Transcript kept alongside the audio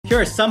Here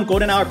are some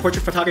golden hour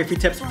portrait photography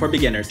tips for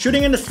beginners.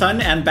 Shooting in the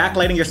sun and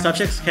backlighting your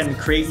subjects can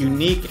create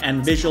unique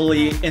and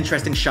visually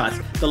interesting shots.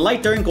 The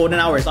light during golden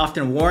hour is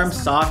often warm,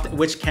 soft,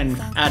 which can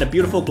add a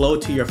beautiful glow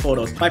to your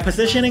photos. By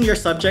positioning your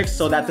subjects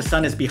so that the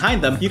sun is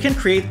behind them, you can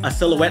create a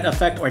silhouette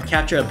effect or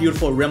capture a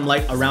beautiful rim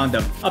light around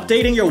them.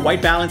 Updating your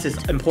white balance is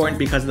important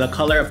because the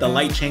color of the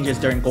light changes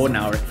during golden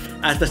hour.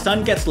 As the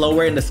sun gets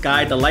lower in the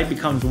sky, the light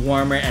becomes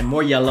warmer and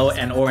more yellow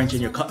and orange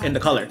in the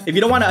color. If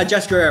you don't want to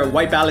adjust your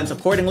white balance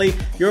accordingly,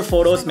 your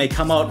photos may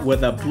come out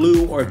with a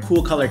blue or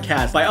cool color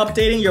cast. By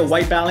updating your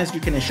white balance,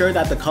 you can ensure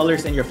that the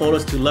colors in your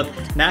photos to look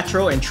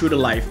natural and true to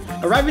life.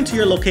 Arriving to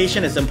your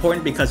location is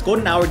important because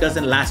golden hour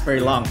doesn't last very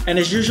long and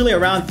is usually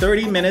around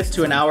 30 minutes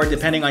to an hour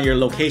depending on your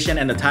location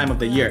and the time of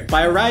the year.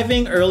 By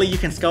arriving early, you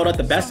can scout out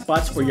the best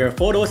spots for your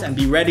photos and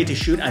be ready to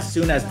shoot as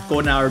soon as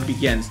golden hour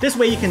begins. This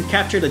way you can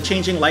capture the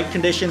changing light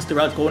conditions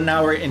throughout golden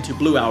hour into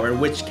blue hour,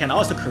 which can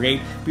also create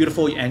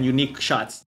beautiful and unique shots.